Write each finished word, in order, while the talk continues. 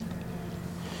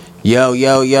Yo,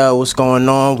 yo, yo, what's going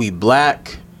on? We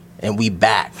black and we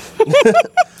back. I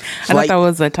thought that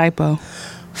was a typo.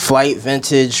 Flight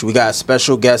Vintage. We got a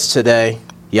special guest today.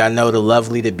 Y'all know the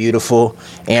lovely, the beautiful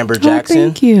Amber Jackson.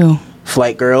 Thank you.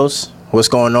 Flight Girls. What's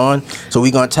going on? So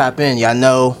we gonna tap in. Y'all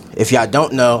know, if y'all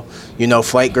don't know,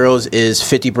 Flight Girls is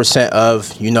 50%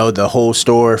 of, the whole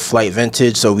store, Flight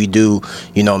Vintage. So we do,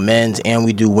 men's and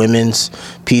we do women's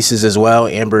pieces as well.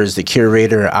 Amber is the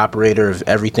curator and operator of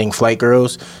everything Flight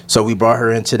Girls. So we brought her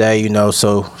in today,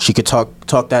 so she could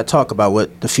talk about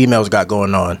what the females got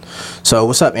going on. So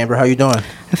what's up, Amber? How you doing?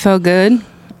 I felt good.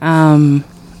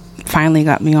 Finally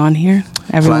got me on here.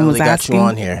 Everyone was asking. Got you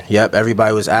on here. Yep,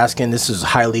 everybody was asking. This is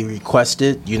highly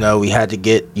requested. We had to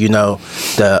get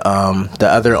the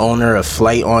other owner of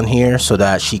Flight on here so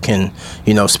that she can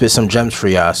spit some gems for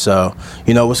y'all. So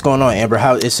what's going on, Amber?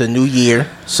 It's a new year.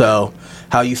 So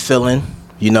how you feeling?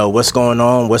 What's going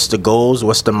on? What's the goals?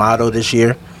 What's the motto this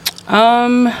year?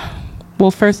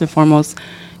 Well, first and foremost,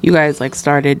 you guys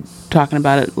started talking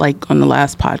about it on the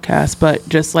last podcast, but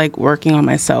just working on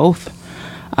myself.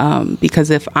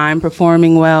 Because if I'm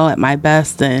performing well at my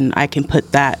best, then I can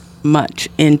put that much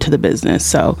into the business.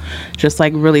 So just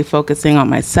really focusing on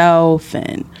myself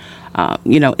and,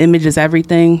 image is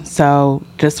everything. So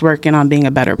just working on being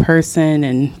a better person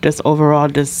and just overall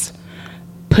just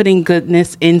putting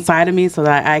goodness inside of me so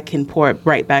that I can pour it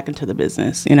right back into the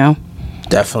business,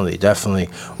 Definitely.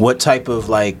 What type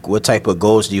of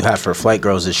goals do you have for Flight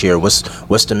Girls this year? What's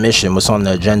the mission? What's on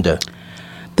the agenda?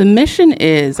 The mission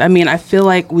is, I feel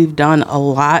like we've done a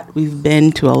lot. We've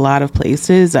been to a lot of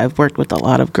places. I've worked with a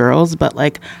lot of girls, but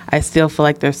I still feel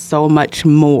like there's so much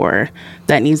more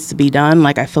that needs to be done.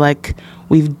 I feel like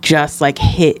we've just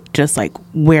hit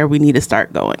where we need to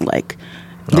start going.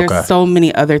 There's so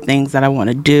many other things that I want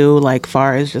to do,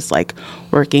 far as just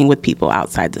working with people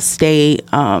outside the state,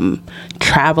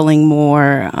 traveling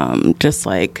more, just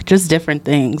different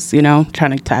things, trying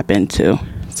to tap into.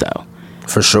 So.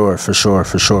 For sure.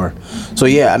 So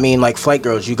yeah, Flight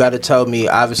Girls, you got to tell me,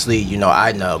 obviously,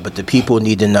 I know, but the people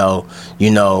need to know,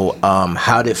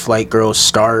 how did Flight Girls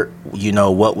start?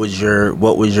 What was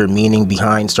your meaning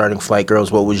behind starting Flight Girls?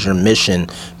 What was your mission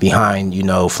behind,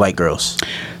 Flight Girls?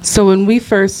 So when we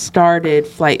first started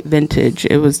Flight Vintage,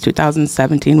 it was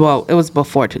 2017. Well, it was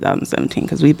before 2017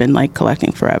 because we've been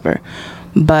collecting forever.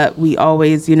 But we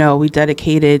always, we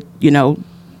dedicated,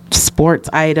 sports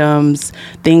items,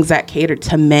 things that catered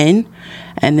to men.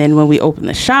 And then when we opened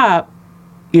the shop,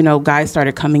 guys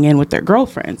started coming in with their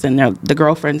girlfriends, and the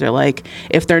girlfriends are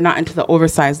if they're not into the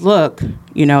oversized look,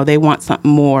 they want something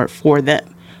more for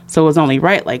them. So it was only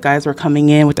right. Guys were coming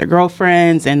in with their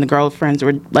girlfriends, and the girlfriends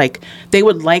were they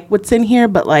would like what's in here,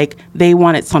 but they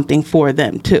wanted something for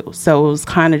them too. So it was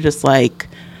kind of just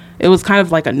it was kind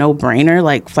of a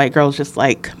no-brainer. Flight Girls just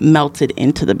melted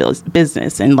into the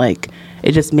business, and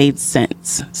it just made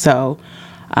sense. So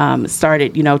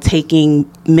started,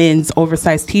 taking men's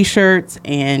oversized T-shirts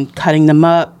and cutting them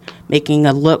up, making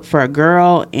a look for a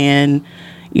girl. And,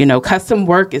 custom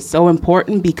work is so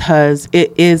important because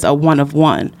it is a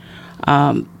one-of-one.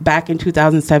 Back in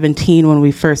 2017, when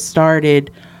we first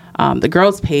started the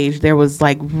girls page, there was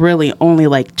really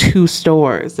only 2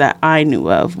 stores that I knew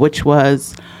of, which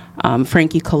was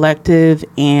Frankie Collective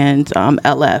and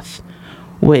LF,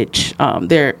 which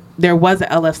there was a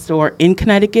LF store in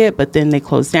Connecticut, but then they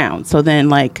closed down. So then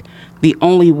the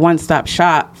only one-stop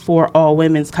shop for all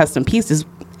women's custom pieces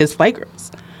is Flight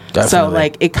Girls. Definitely.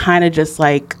 So it kind of just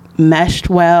meshed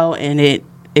well, and it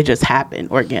just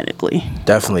happened organically.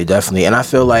 Definitely. And I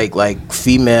feel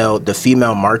the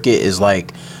female market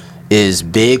is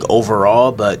big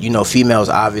overall, but females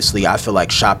obviously I feel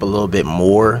shop a little bit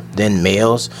more than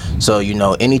males. So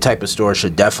any type of store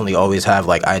should definitely always have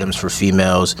items for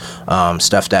females,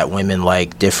 stuff that women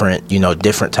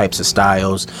different types of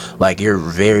styles. You're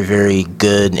very, very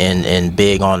good and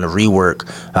big on the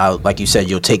rework. Like you said,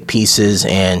 you'll take pieces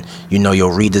and you'll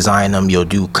redesign them. You'll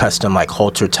do custom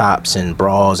halter tops and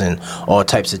bras and all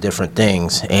types of different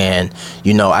things. And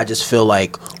I just feel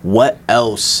what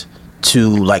else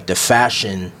to the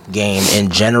fashion game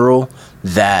in general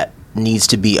that needs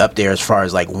to be up there as far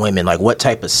as women, what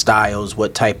type of styles,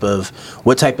 what type of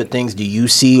things do you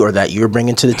see or that you're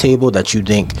bringing to the table that you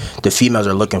think the females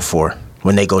are looking for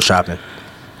when they go shopping?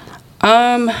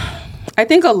 I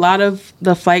think a lot of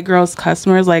the Flight Girls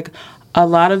customers, a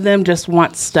lot of them just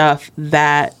want stuff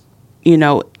that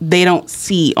they don't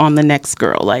see on the next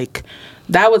girl.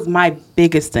 That was my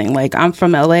biggest thing. I'm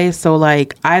from LA, so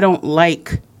I don't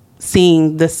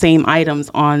seeing the same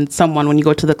items on someone when you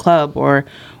go to the club or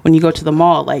when you go to the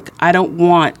mall. I don't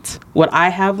want what I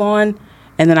have on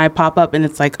and then I pop up and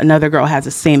it's like another girl has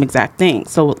the same exact thing.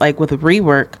 So like with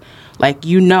rework, like,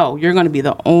 you know, you're going to be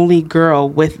the only girl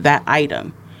with that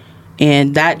item.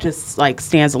 And that just like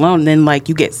stands alone. And then like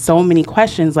you get so many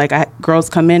questions. Like girls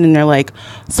come in and they're like,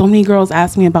 so many girls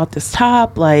ask me about this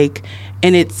top. Like,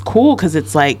 and it's cool because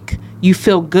it's like you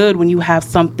feel good when you have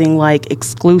something like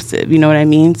exclusive. You know what I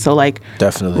mean? So like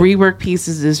definitely rework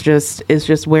pieces is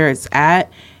just where it's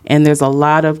at. And there's a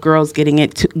lot of girls getting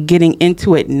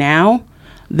into it now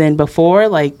than before.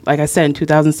 Like I said, in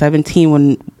 2017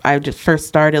 when I just first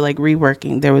started like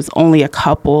reworking, there was only a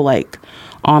couple like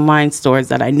online stores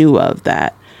that I knew of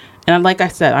that. And like I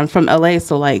said, I'm from LA,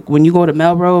 so like when you go to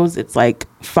Melrose, it's like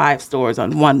 5 stores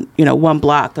on one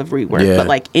block of rework. Yeah. But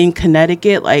like in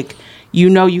Connecticut, like, you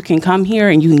know, you can come here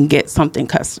and you can get something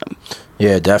custom.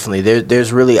 Yeah, definitely.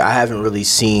 There's really, I haven't really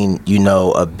seen, you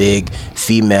know, a big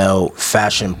female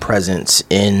fashion presence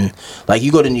in, like,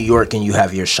 you go to New York and you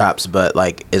have your shops, but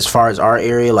like as far as our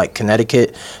area, like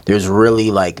Connecticut, there's really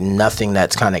like nothing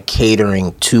that's kind of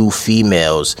catering to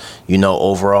females, you know,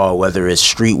 overall, whether it's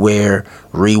streetwear,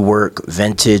 rework,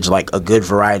 vintage, like a good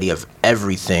variety of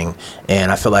everything.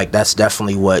 And I feel like that's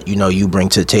definitely what, you know, you bring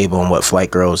to the table and what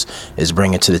Flight Girls is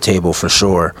bringing to the table for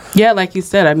sure. Yeah, like you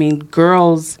said, I mean,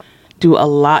 girls do a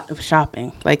lot of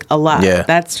shopping, like a lot. Yeah.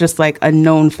 That's just like a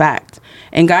known fact.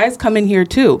 And guys come in here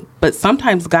too, but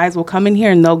sometimes guys will come in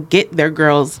here and they'll get their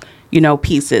girls, you know,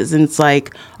 pieces. And it's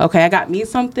like, okay, I got me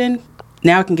something,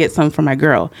 now I can get some for my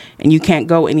girl. And you can't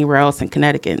go anywhere else in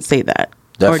Connecticut and say that.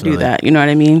 Definitely. Or do that, you know what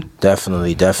I mean?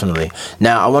 Definitely.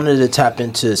 Now, I wanted to tap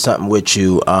into something with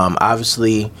you.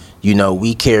 Obviously, you know,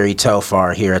 we carry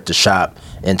Telfar here at the shop,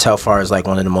 and Telfar is like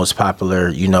one of the most popular,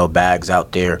 you know, bags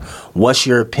out there. What's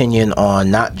your opinion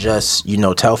on not just, you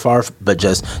know, Telfar, but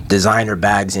just designer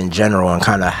bags in general, and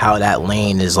kind of how that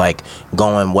lane is like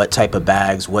going? What type of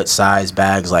bags, what size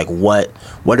bags, like what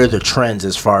are the trends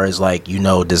as far as like, you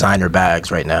know, designer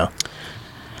bags right now?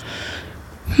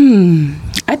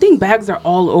 I think bags are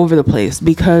all over the place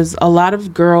because a lot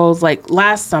of girls, like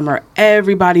last summer,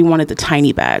 everybody wanted the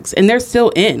tiny bags, and they're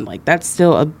still in, like that's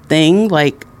still a thing,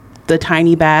 like the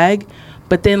tiny bag.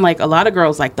 But then like a lot of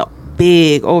girls like the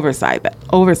big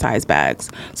oversized bags.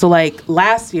 So like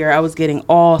last year I was getting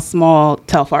all small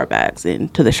Telfar bags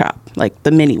into the shop, like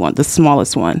the mini one, the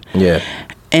smallest one. Yeah.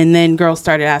 And then girls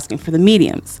started asking for the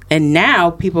mediums, and now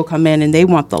people come in and they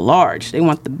want the large, they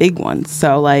want the big ones.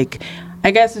 So like, I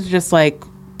guess it's just like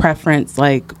preference,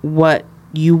 like what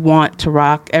you want to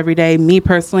rock every day. Me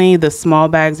personally, the small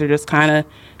bags are just kind of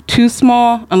too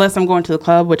small unless I'm going to the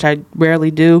club, which I rarely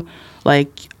do.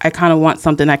 Like I kind of want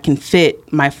something that can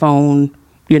fit my phone,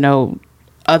 you know,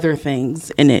 other things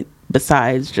in it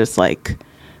besides just like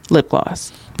lip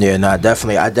gloss. Yeah, no,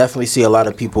 definitely. I definitely see a lot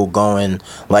of people going,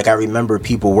 like I remember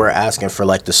people were asking for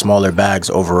like the smaller bags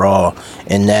overall,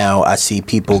 and now I see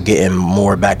people getting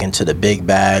more back into the big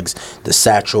bags, the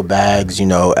satchel bags. You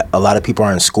know, a lot of people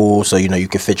are in school, so you know you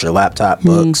can fit your laptop,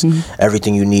 books,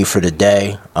 everything you need for the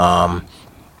day.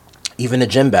 Even a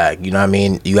gym bag, you know what I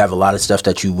mean? You have a lot of stuff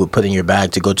that you would put in your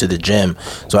bag to go to the gym.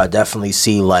 So I definitely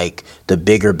see like the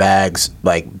bigger bags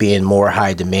like being more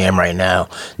high demand right now.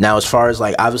 Now, as far as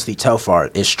like obviously Telfar,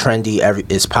 it's trendy,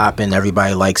 it's popping,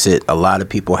 everybody likes it. A lot of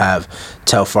people have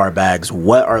Telfar bags.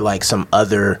 What are like some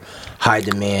other high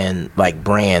demand like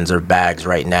brands or bags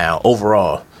right now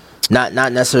overall? Not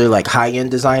necessarily like high-end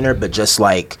designer, but just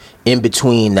like in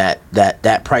between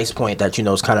that price point that, you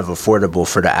know, is kind of affordable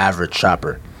for the average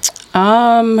shopper.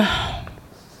 I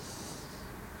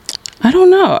don't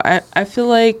know. I feel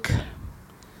like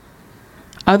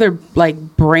other like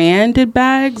branded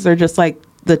bags are just like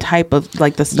the type of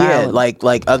like the style. Yeah,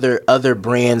 like other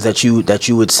brands that you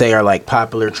would say are like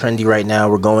popular, trendy right now.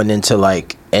 We're going into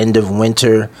like end of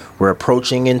winter. We're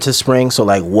approaching into spring. So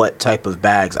like what type of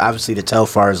bags? Obviously the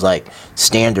Telfar is like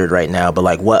standard right now, but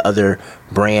like what other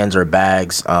brands or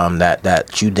bags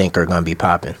that you think are going to be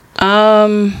popping?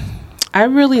 I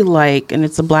really like, and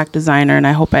it's a black designer, and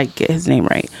I hope I get his name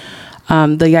right,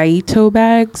 the Yaito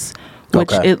bags,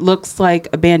 which it looks like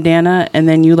a bandana, and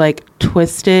then you like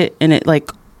twist it, and it like,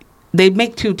 they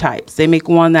make 2 types. They make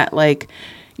one that like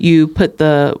you put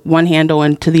the one handle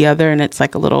into the other, and it's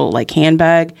like a little like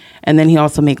handbag, and then he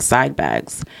also makes side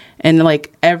bags. And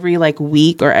like every like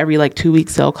week or every like 2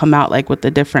 weeks, they'll come out like with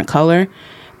a different color.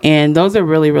 And those are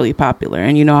really, really popular.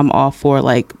 And, you know, I'm all for,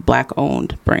 like,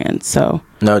 Black-owned brands, so.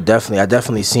 No, definitely. I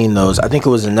definitely seen those. I think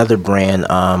it was another brand,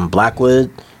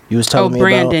 Blackwood, you was telling me about? Oh,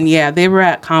 Brandon, yeah. They were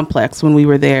at Complex when we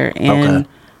were there. And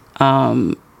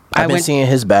I've been seeing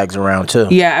his bags around, too.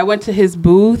 Yeah, I went to his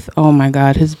booth. Oh, my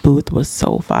God. His booth was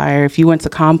so fire. If you went to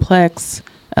Complex,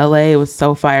 L.A., it was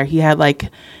so fire. He had,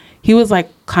 like, he was like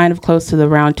kind of close to the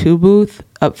round 2 booth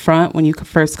up front when you could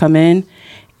first come in.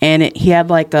 And he had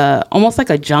like almost like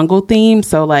a jungle theme.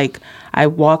 So like I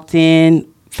walked in,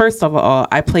 first of all,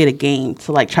 I played a game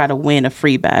to like try to win a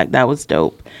free bag. That was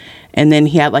dope. And then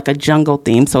he had like a jungle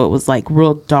theme. So it was like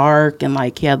real dark, and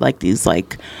like he had like these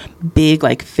like big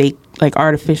like fake like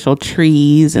artificial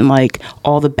trees, and like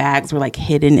all the bags were like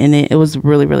hidden in it. It was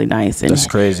really, really nice. And that's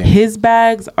crazy. His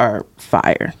bags are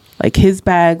fire. Like his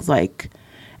bags, like,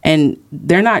 and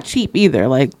they're not cheap either.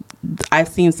 Like I've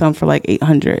seen some for like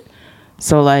 800.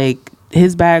 So like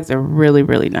his bags are really,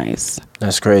 really nice.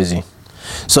 That's crazy.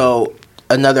 So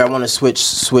I want to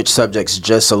switch subjects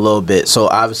just a little bit. So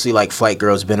obviously, like, Flight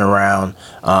Girl's been around,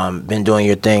 been doing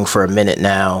your thing for a minute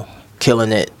now,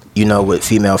 killing it, with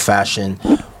female fashion.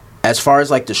 As far as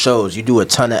like the shows, you do a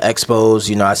ton of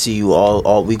expos. I see you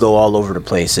all we go all over the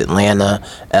place: Atlanta,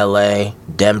 LA,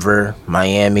 Denver,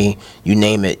 Miami, you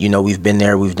name it. We've been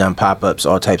there, we've done pop-ups,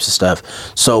 all types of stuff.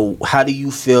 So how do you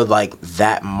feel like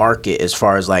that market, as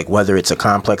far as like whether it's a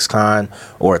complex con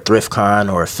or a thrift con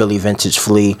or a Philly vintage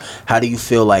flea, how do you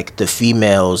feel like the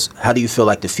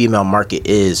female market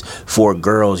is for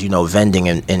girls, vending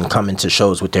and coming to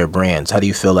shows with their brands? How do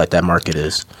you feel like that market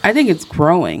is? I think it's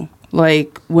growing.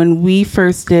 Like when we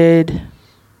first did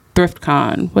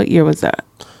ThriftCon, what year was that?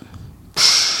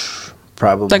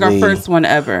 Probably like our first one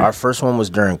ever. Our first one was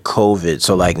during COVID,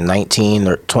 so like 2019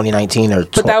 or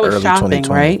but that was early shopping,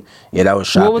 2020. Right? Yeah, that was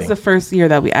shopping. What was the first year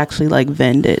that we actually like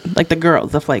vended? Like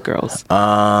the Flight Girls.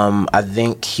 I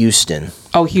think Houston.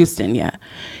 Oh, Houston, yeah.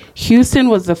 Houston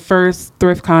was the first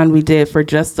ThriftCon we did for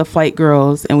just the Flight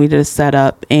Girls, and we did a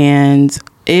setup, and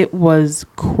it was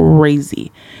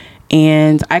crazy.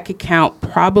 And I could count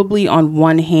probably on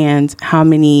one hand how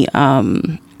many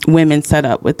women set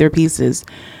up with their pieces.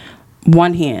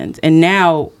 One hand. And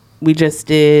now we just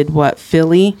did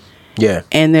Philly. Yeah.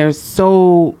 And there's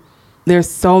so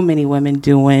many women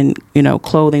doing,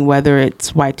 clothing, whether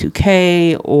it's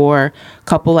Y2K or a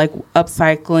couple like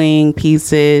upcycling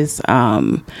pieces,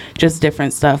 just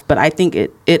different stuff. But I think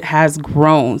it has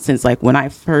grown since like when I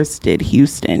first did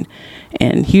Houston,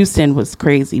 and Houston was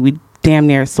crazy. We damn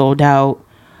near sold out.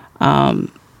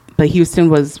 But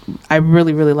Houston I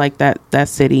really, really like that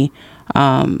city.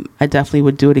 I definitely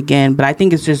would do it again, but I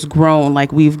think it's just grown.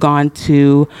 Like we've gone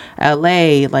to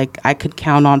LA, like I could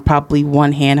count on probably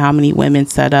one hand how many women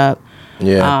set up.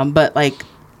 Yeah. But like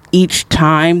each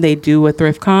time they do a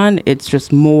ThriftCon, it's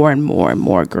just more and more and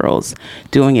more girls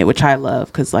doing it, which I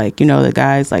love. Cause like, the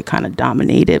guys like kind of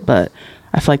dominate it, but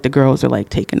I feel like the girls are like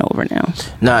taking over now.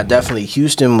 Nah, definitely.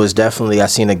 Houston was definitely, I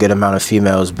seen a good amount of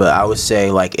females, but I would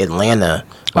say like Atlanta,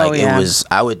 like it was,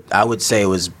 I would say it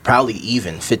was probably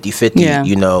even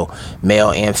 50-50,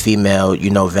 male and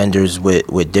female, vendors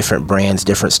with different brands,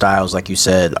 different styles, like you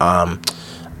said,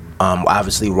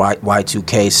 obviously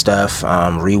Y2K stuff,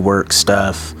 rework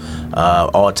stuff,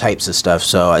 all types of stuff.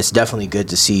 So it's definitely good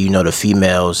to see, the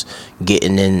females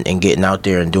getting in and getting out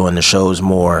there and doing the shows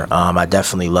more. I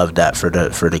definitely love that for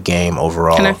the game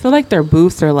overall. And I feel like their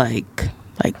booths are like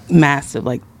massive.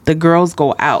 Like the girls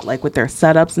go out like with their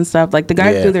setups and stuff. Like the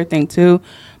guys do their thing too,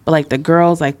 but like the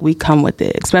girls, like we come with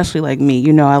it. Especially like me,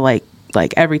 I like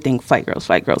everything Flight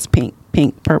Girls,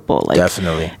 pink, purple. Like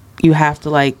definitely. You have to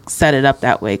like set it up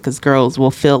that way because girls will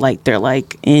feel like they're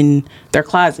like in their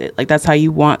closet. Like that's how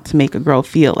you want to make a girl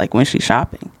feel like when she's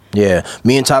shopping. Yeah,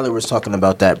 me and Tyler was talking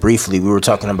about that briefly. We were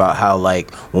talking about how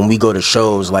like when we go to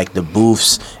shows, like the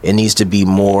booths, it needs to be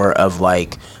more of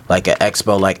like an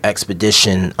expo, like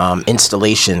expedition,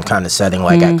 installation kind of setting,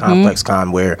 like at Complex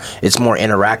Con, where it's more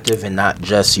interactive and not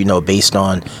just based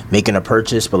on making a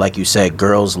purchase, but like you said,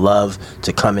 girls love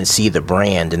to come and see the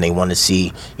brand and they want to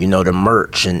see the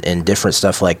merch and different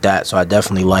stuff like that. So I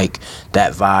definitely like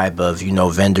that vibe of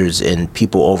vendors and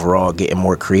people overall getting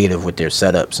more creative with their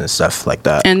setups and stuff like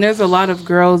that. And there's a lot of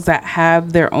girls that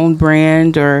have their own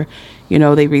brand, or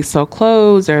they resell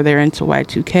clothes, or they're into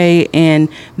Y2K and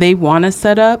they want to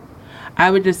set up.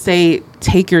 I would just say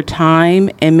take your time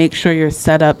and make sure your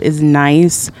setup is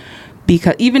nice,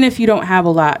 because even if you don't have a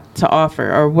lot to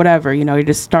offer or whatever, you're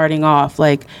just starting off,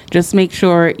 like just make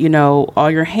sure all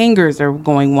your hangers are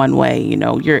going one way,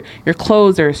 your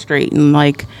clothes are straight, and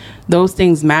like those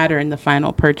things matter in the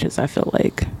final purchase. I feel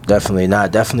like definitely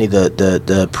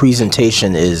the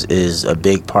presentation is a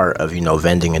big part of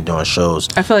vending and doing shows.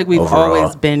 I feel like we've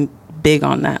always been big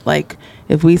on that. Like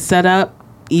if we set up,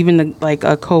 even like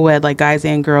a co-ed, like guys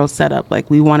and girls setup, like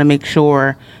we want to make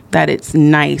sure that it's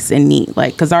nice and neat,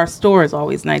 like because our store is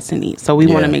always nice and neat, so we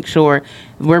want to make sure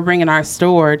if we're bringing our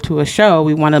store to a show,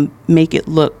 we want to make it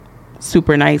look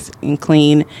super nice and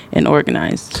clean and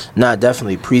organized. Nah,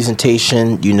 definitely.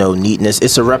 Presentation, neatness.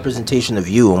 It's a representation of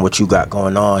you and what you got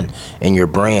going on in your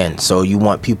brand. So you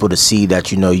want people to see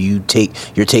that,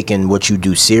 you're taking what you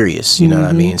do serious. You know what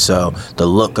I mean? So the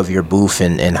look of your booth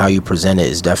and how you present it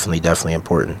is definitely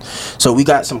important. So we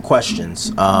got some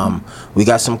questions. We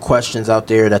got some questions out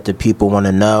there that the people want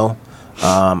to know.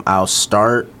 I'll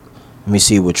start. Let me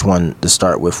see which one to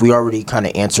start with. We already kind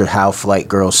of answered how Flight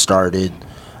Girls started.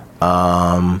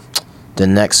 The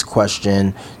next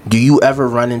question, do you ever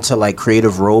run into like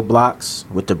creative roadblocks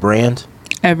with the brand?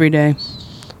 Every day.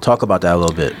 Talk about that a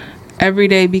little bit. Every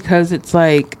day, because it's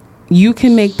like you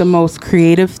can make the most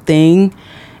creative thing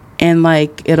and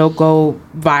like it'll go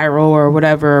viral or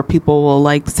whatever, or people will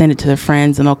like send it to their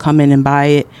friends and they'll come in and buy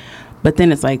it. But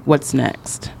then it's like, what's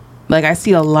next? Like I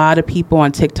see a lot of people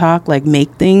on TikTok like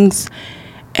make things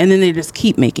and then they just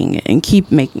keep making it and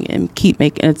keep making it and keep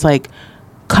making it. It's like,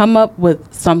 come up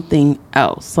with something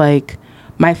else. Like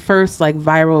my first like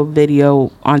viral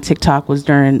video on TikTok was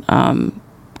during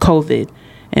COVID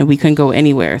and we couldn't go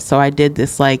anywhere. So I did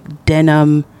this like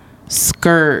denim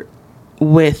skirt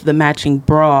with the matching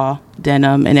bra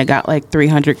denim and it got like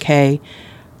 300K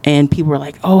and people were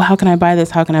like, oh, how can I buy this?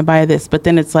 How can I buy this? But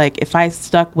then it's like, if I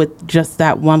stuck with just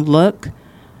that one look,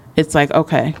 it's like,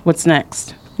 okay, what's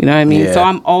next? You know what I mean? Yeah. So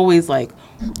I'm always like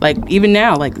even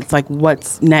now, like it's like,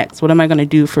 what's next? What am I going to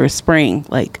do for spring?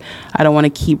 Like I don't want to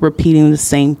keep repeating the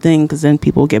same thing because then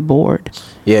people get bored.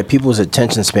 Yeah, people's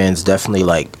attention span's definitely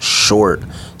like short.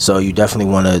 So you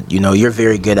definitely want to, you're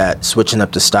very good at switching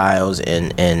up the styles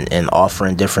and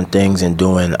offering different things and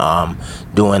doing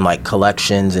like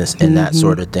collections and that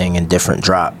sort of thing and different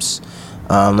drops.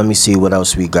 Let me see what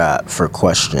else we got for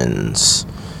questions.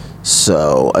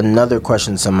 So another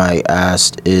question somebody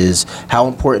asked is, how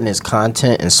important is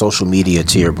content and social media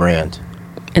to your brand?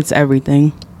 It's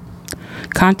everything.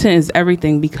 Content is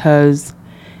everything because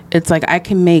it's like I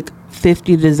can make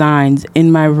 50 designs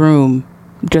in my room,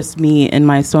 just me and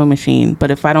my sewing machine. But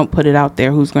if I don't put it out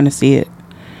there, who's going to see it?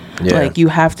 Yeah. Like you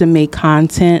have to make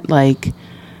content like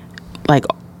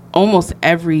almost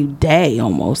every day,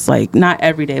 almost like not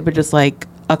every day, but just like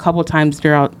a couple times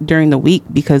during the week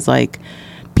because like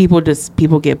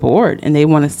people get bored and they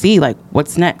want to see like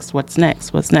what's next.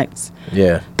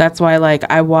 Yeah, that's why like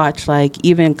I watch like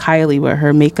even Kylie with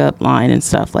her makeup line and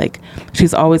stuff, like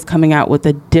she's always coming out with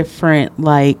a different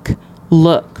like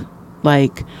look.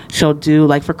 Like she'll do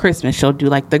like for Christmas she'll do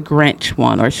like the Grinch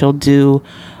one, or she'll do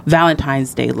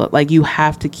Valentine's Day look. Like you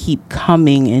have to keep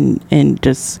coming and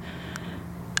just,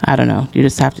 I don't know, you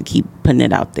just have to keep putting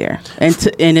it out there and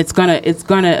it's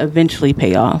gonna eventually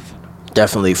pay off.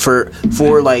 Definitely for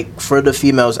the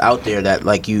females out there that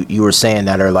like you were saying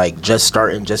that are like just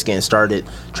getting started,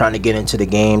 trying to get into the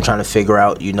game, trying to figure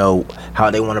out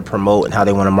how they want to promote and how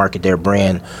they want to market their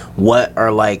brand. What are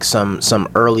like some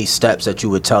early steps that you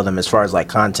would tell them as far as like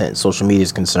content and social media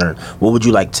is concerned? What would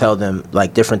you like tell them,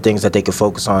 like different things that they could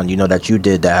focus on, that you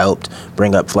did that helped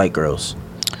bring up Flight Girls?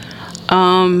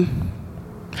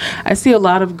 I see a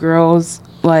lot of girls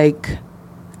like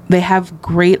they have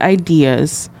great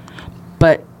ideas,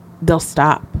 but they'll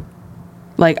stop.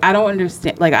 Like, I don't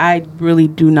understand. Like, I really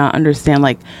do not understand.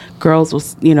 Like, girls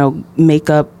will,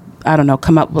 make up, I don't know,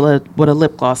 come up with a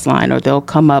lip gloss line, or they'll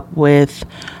come up with,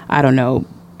 I don't know,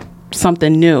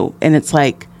 something new. And it's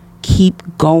like, keep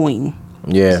going.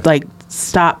 Yeah. Like,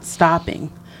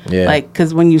 stopping. Yeah. Like,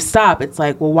 because when you stop, it's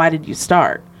like, well, why did you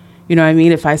start? You know what I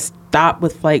mean? If I stop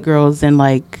with Flight Girls and,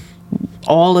 like,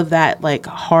 all of that like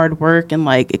hard work and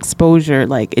like exposure,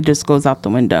 like it just goes out the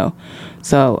window.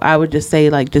 So I would just say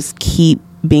like just keep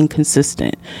being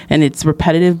consistent, and it's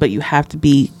repetitive, but you have to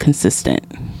be consistent.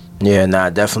 Yeah,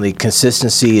 definitely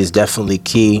consistency is definitely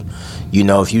key.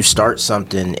 If you start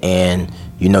something and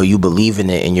you believe in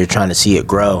it and you're trying to see it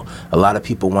grow, a lot of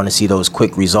people want to see those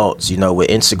quick results. With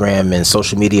Instagram and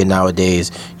social media nowadays,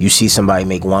 you see somebody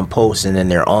make one post and then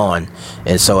they're on,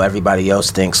 and so everybody else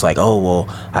thinks like, oh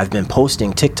well, I've been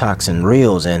posting TikToks and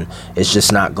reels and it's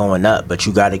just not going up. But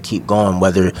you got to keep going,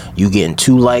 whether you getting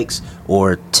 2 likes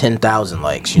or 10,000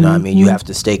 likes. What I mean? You have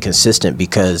to stay consistent,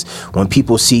 because when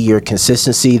people see your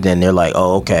consistency, then they're like,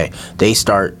 oh, okay, they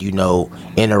start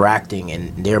interacting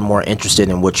and they're more interested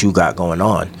in what you got going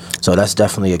on. So that's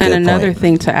definitely a good point. And another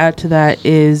thing to add to that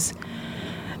is,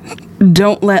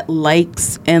 don't let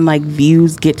likes and like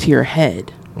views get to your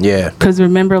head. Yeah. Because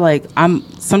remember, like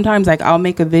sometimes like I'll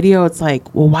make a video, it's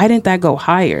like, well, why didn't that go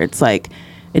higher? It's like,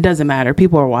 it doesn't matter.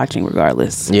 People are watching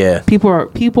regardless. Yeah.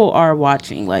 People are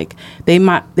watching. Like they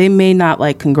may not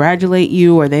like congratulate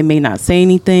you, or they may not say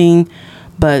anything,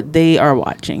 but they are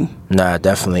watching. Nah,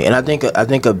 definitely. And I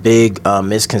think a big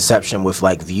misconception with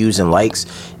like views and likes,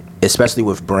 especially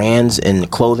with brands and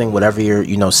clothing, whatever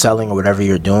you're selling or whatever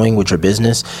you're doing with your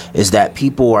business, is that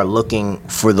people are looking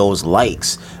for those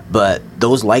likes. But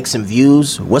those likes and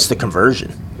views, what's the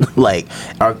conversion? Like,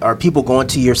 are people going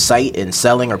to your site and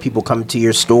selling? Are people coming to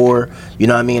your store? You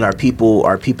know what I mean? Are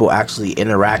people actually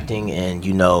interacting and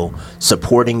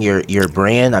supporting your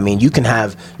brand? I mean, you can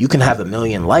have a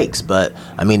million likes, but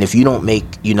I mean, if you don't make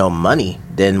money,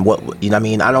 then what? You know what I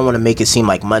mean? I don't want to make it seem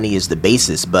like money is the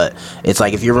basis, but it's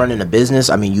like if you're running a business,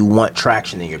 I mean, you want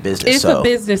traction in your business. If a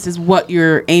business is what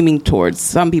you're aiming towards,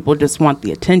 some people just want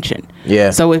the attention.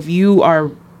 Yeah. So if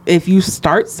you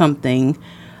start something,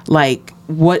 like,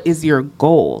 what is your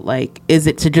goal? Like, is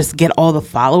it to just get all the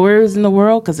followers in the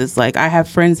world? Because it's like, I have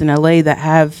friends in LA that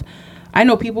I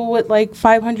know people with like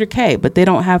 500K, but they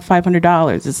don't have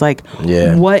 $500. It's like,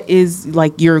 what is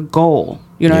like your goal?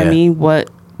 You know what I mean? What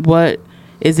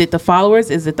is it? The followers?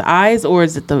 Is it the eyes? Or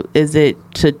is it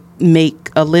to make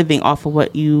a living off of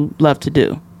what you love to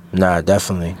do? Nah,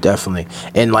 definitely.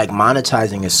 And like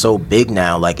monetizing is so big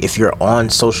now. Like if you're on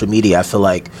social media, I feel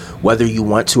like whether you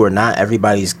want to or not,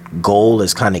 everybody's goal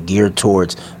is kind of geared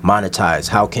towards monetize.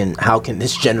 How can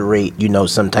this generate,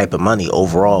 some type of money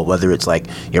overall, whether it's like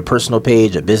your personal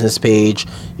page, a business page,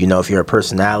 if you're a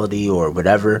personality or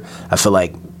whatever. I feel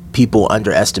like people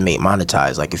underestimate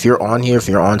monetize. Like if you're on here, if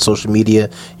you're on social media,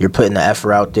 you're putting the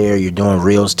effort out there, you're doing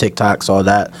reels, TikToks, all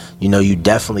that, you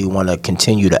definitely want to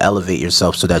continue to elevate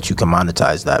yourself so that you can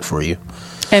monetize that for you.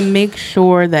 And make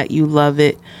sure that you love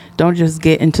it. Don't just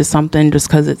get into something just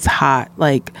because it's hot.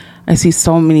 Like, I see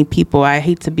so many people, I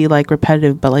hate to be like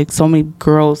repetitive, but like so many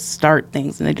girls start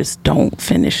things and they just don't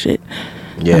finish it.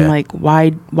 Yeah. I'm like,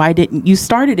 why didn't you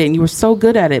started it and you were so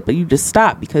good at it, but you just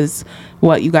stopped because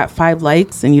you got 5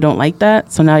 likes and you don't like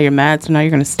that, so now you're mad, so now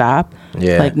you're gonna stop.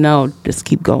 Yeah. Like, no, just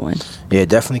keep going. Yeah,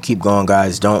 definitely keep going,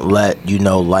 guys. Don't let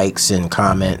likes and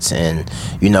comments and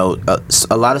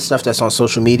a lot of stuff that's on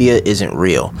social media isn't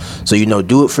real. So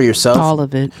do it for yourself. All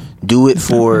of it. Do it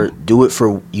for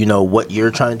what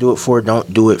you're trying to do it for.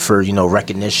 Don't do it for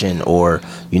recognition or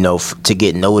to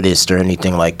get noticed or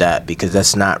anything like that, because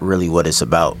that's not really what it's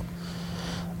about.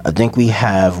 I think we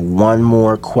have one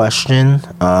more question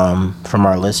from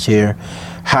our list here.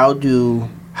 How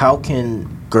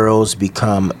can girls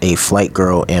become a Flight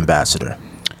Girl ambassador?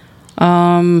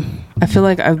 I feel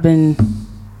like I've been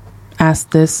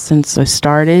asked this since I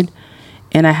started,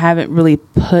 and I haven't really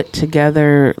put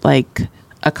together like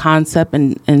a concept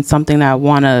and something that I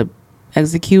want to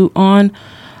execute on.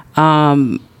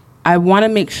 I want to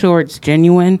make sure it's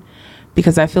genuine,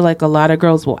 because I feel like a lot of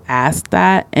girls will ask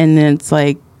that, and then it's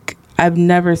like, I've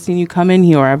never seen you come in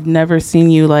here, or I've never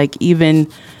seen you like even,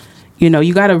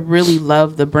 you got to really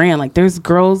love the brand. Like there's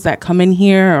girls that come in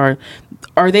here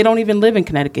or they don't even live in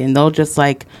Connecticut, and they'll just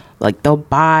like they'll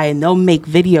buy and they'll make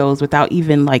videos without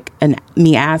even like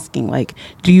me asking, like,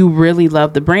 do you really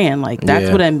love the brand? Like that's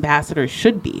what an ambassador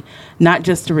should be, not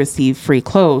just to receive free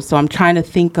clothes. So I'm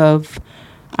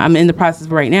in the process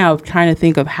right now of trying to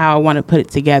think of how I want to put it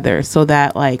together so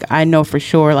that like I know for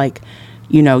sure, like,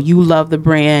 you love the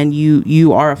brand,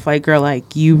 you are a Flight Girl,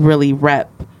 like you really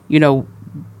rep,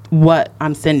 what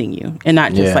I'm sending you, and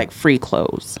not just like free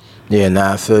clothes.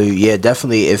 Yeah, I feel you. Yeah,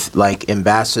 definitely. If like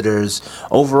ambassadors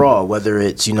overall, whether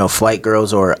it's Flight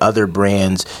Girls or other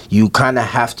brands, you kind of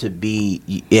have to be.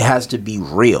 It has to be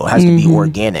real. It has to be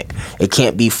organic. It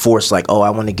can't be forced. Like, oh, I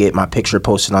want to get my picture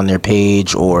posted on their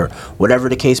page or whatever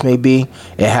the case may be.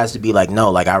 It has to be like, no,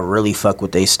 like I really fuck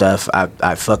with their stuff.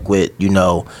 I fuck with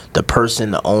the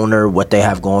person, the owner, what they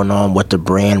have going on, what the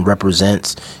brand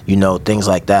represents. Things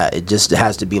like that. It just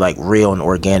has to be like real and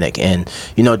organic. And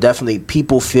definitely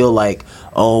people feel like,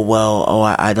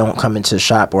 I don't come into the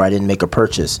shop, or I didn't make a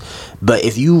purchase. But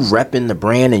if you repping the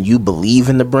brand and you believe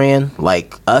in the brand,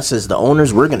 like us as the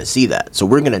owners, we're gonna see that. So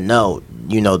we're gonna know,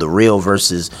 the real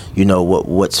versus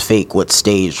what's fake, what's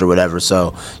staged or whatever.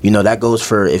 So that goes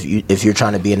for if you're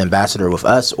trying to be an ambassador with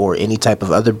us or any type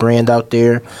of other brand out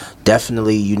there.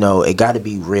 Definitely, it got to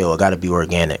be real. It got to be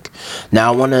organic.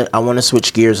 Now I wanna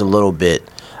switch gears a little bit.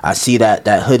 I see that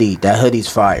hoodie's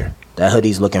fire. That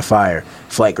hoodie's looking fire.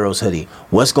 Flight Girls hoodie.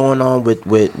 What's going on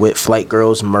with Flight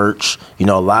Girls merch? A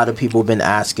lot of people have been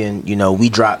asking. We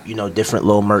drop different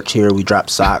little merch here. We drop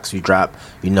socks. We drop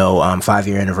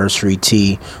 5-year anniversary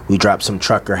tee. We drop some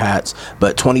trucker hats.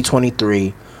 But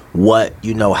 2023,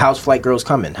 how's Flight Girls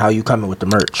coming? How you coming with the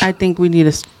merch? I think we need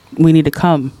to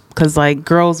come, because like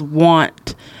girls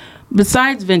want,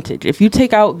 besides vintage. If you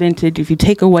take out vintage, if you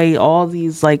take away all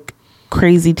these like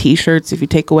crazy t-shirts, if you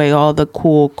take away all the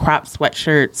cool crop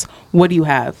sweatshirts, what do you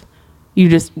have? You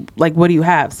just like, what do you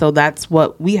have? So that's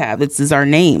what we have. This is our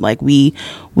name. Like we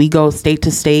go state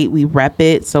to state, we rep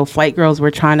it. So Flight Girls,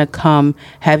 we're trying to come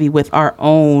heavy with our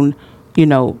own,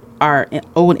 our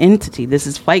own entity. This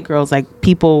is Flight Girls. Like,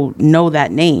 people know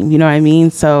that name, you know what I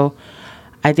mean? So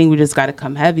I think we just got to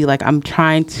come heavy. Like, I'm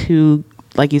trying to,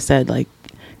 like you said, like,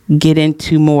 get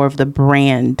into more of the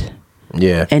brand.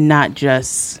 Yeah. And not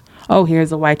just, oh,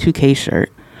 here's a Y2K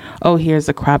shirt. Oh, here's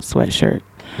a crop sweatshirt.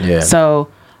 Yeah.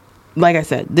 So, like I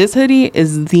said, this hoodie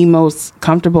is the most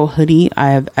comfortable hoodie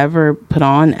I have ever put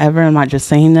on, ever. I'm not just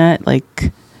saying that.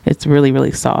 Like, it's really,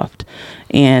 really soft.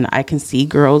 And I can see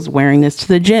girls wearing this to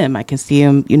the gym. I can see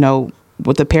them,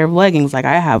 with a pair of leggings like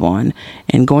I have on,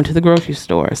 and going to the grocery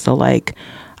store. So, like,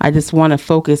 I just want to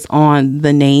focus on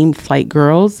the name Flight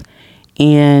Girls.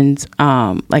 And,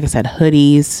 like I said,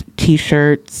 hoodies,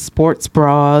 t-shirts, sports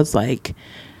bras, like,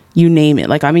 you name it.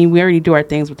 Like, I mean, we already do our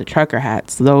things with the trucker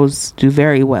hats. Those do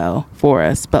very well for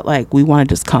us, but like, we want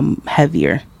to just come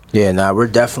heavier. Yeah, nah, we're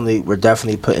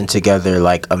definitely putting together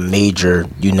like a major,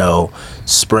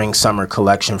 spring summer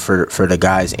collection for the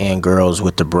guys and girls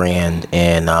with the brand.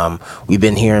 And we've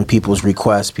been hearing people's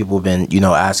requests. People have been,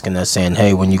 asking us, saying,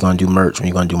 hey, when you gonna do merch? When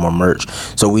you gonna do more merch?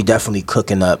 So we definitely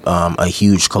cooking up a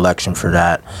huge collection for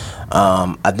that.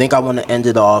 I think I want to end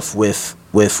it off with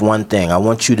one thing. I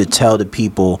want you to tell the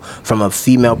people from a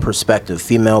female perspective,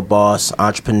 female boss,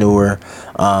 entrepreneur,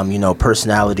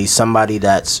 personality, somebody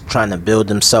that's trying to build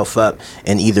themselves up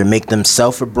and either make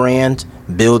themselves a brand,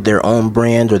 build their own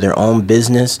brand or their own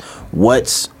business.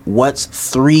 What's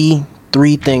three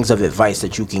things of advice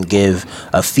that you can give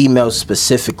a female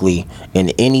specifically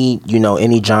in any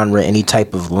genre, any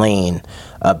type of lane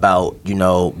about,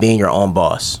 being your own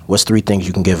boss? What's 3 things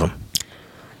you can give them?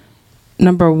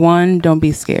 Number 1, don't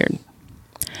be scared.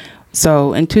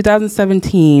 So in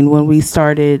 2017, when we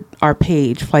started our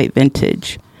page, Flight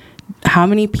Vintage, how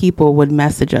many people would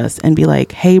message us and be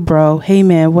like, hey, bro, hey,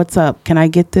 man, what's up? Can I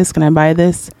get this? Can I buy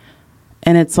this?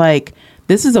 And it's like,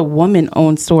 this is a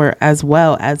woman-owned store as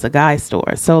well as a guy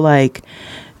store. So, like,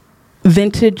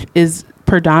 vintage is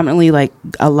predominantly, like,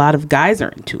 a lot of guys are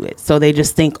into it. So they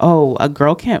just think, oh, a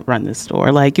girl can't run this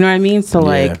store. Like, you know what I mean? So,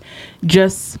 like,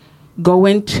 just go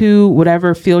into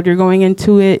whatever field you're going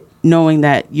into it, knowing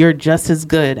that you're just as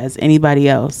good as anybody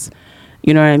else.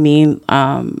 You know what I mean?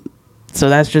 So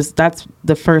that's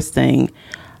the first thing.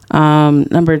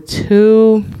 Number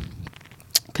 2,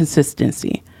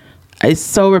 consistency. It's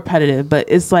so repetitive, but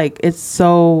it's like, it's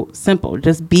so simple.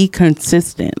 Just be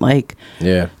consistent. Like,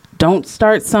 don't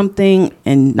start something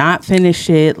and not finish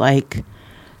it. Like,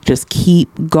 just keep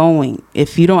going.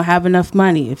 If you don't have enough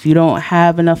money, if you don't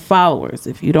have enough followers,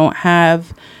 if you don't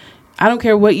have, I don't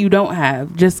care what you don't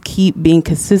have, just keep being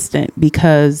consistent,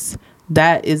 because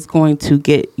that is going to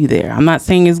get you there. I'm not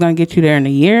saying it's going to get you there in a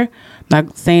year. I'm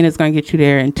not saying it's going to get you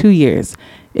there in 2 years.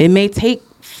 It may take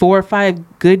 4 or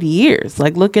 5 good years.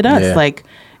 Like, look at us. Like,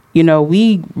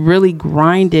 we really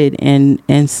grinded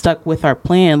and stuck with our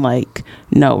plan. Like,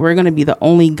 no, we're going to be the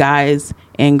only guys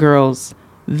and girls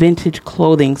vintage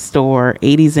clothing store,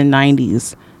 80s and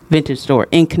 90s vintage store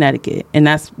in Connecticut. And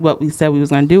that's what we said we was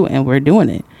going to do, and we're doing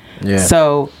it.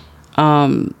 So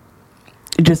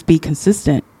just be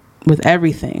consistent with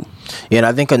everything. And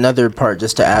I think another part,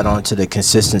 just to add on to the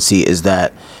consistency, is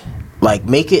that, like,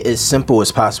 make it as simple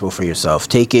as possible for yourself.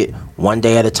 Take it one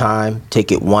day at a time.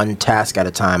 Take it one task at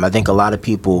a time. I think a lot of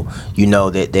people,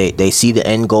 that they see the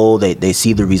end goal, they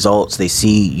see the results, they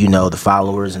see, the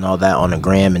followers and all that on the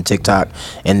gram and TikTok,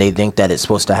 and they think that it's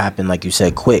supposed to happen, like you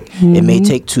said, quick. Mm-hmm. It may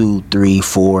take 2, 3,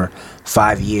 4,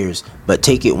 5 years, but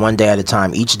take it one day at a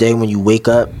time. Each day when you wake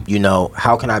up,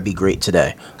 how can I be great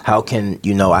today? How can,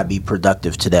 I be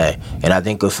productive today? And I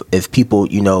think if people,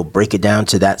 break it down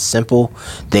to that simple,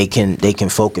 they can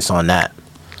focus on that.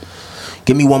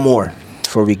 Give me one more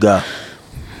before we go.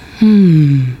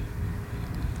 I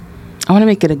want to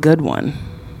make it a good one.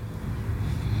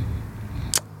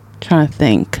 Trying to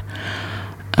think.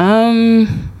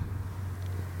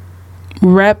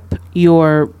 Rep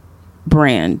your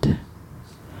brand.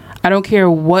 I don't care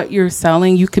what you're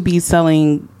selling. You could be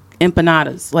selling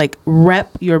empanadas. Like,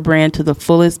 rep your brand to the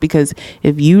fullest, because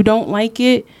if you don't like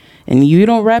it and you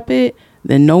don't rep it,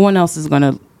 then no one else is going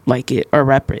to like it or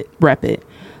rep it.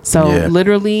 So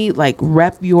literally, like,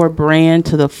 rep your brand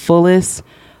to the fullest.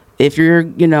 If you're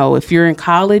in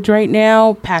college right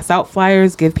now, pass out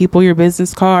flyers, give people your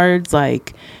business cards.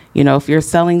 Like, if you're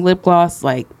selling lip gloss,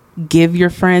 like, give your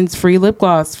friends free lip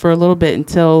gloss for a little bit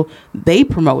until they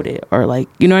promote it, or, like,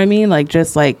 you know what I mean? Like,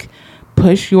 just, like,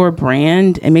 push your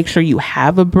brand and make sure you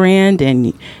have a brand,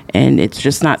 and it's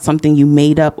just not something you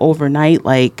made up overnight.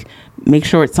 Like, make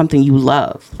sure it's something you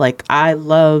love. Like, I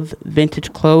love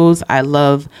vintage clothes. I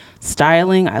love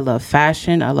styling. I love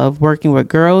fashion. I love working with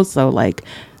girls. So like,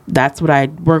 that's what I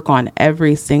work on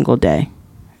every single day.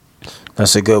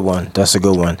 That's a good one.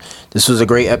 This was a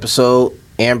great episode.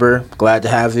 Amber, glad to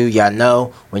have you. Y'all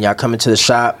know when y'all come into the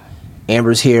shop,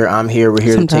 Amber's here, I'm here, we're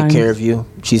here sometimes to take care of you.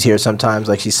 She's here sometimes,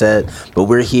 like she said, but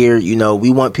we're here. You know, we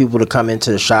want people to come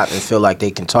into the shop and feel like they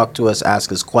can talk to us,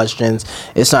 ask us questions.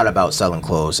 It's not about selling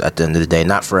clothes at the end of the day.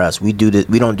 Not for us. We do this.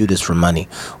 We don't do this for money.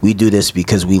 We do this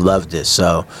because we love this.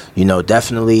 So, you know,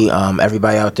 definitely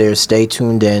everybody out there, stay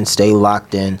tuned in, stay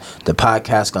locked in. The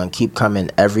podcast gonna keep coming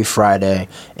every Friday.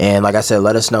 And like I said,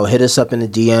 let us know. Hit us up in the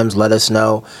DMs. Let us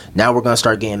know. Now we're gonna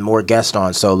start getting more guests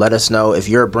on. So let us know if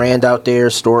you're a brand out there,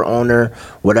 store owner,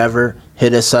 whatever.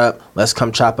 Hit us up. Let's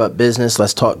come chop up business.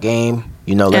 Let's talk game.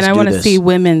 You know, let's do this. And I want to see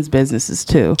women's businesses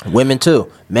too. Women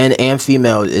too. Men and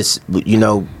female. It's, you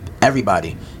know,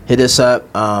 everybody. Hit us up.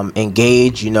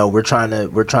 Engage. You know, we're trying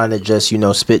to just, you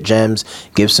know, spit gems,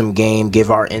 give some game,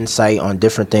 give our insight on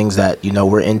different things that, you know,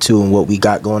 we're into and what we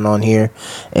got going on here.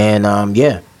 And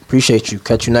yeah, appreciate you.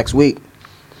 Catch you next week.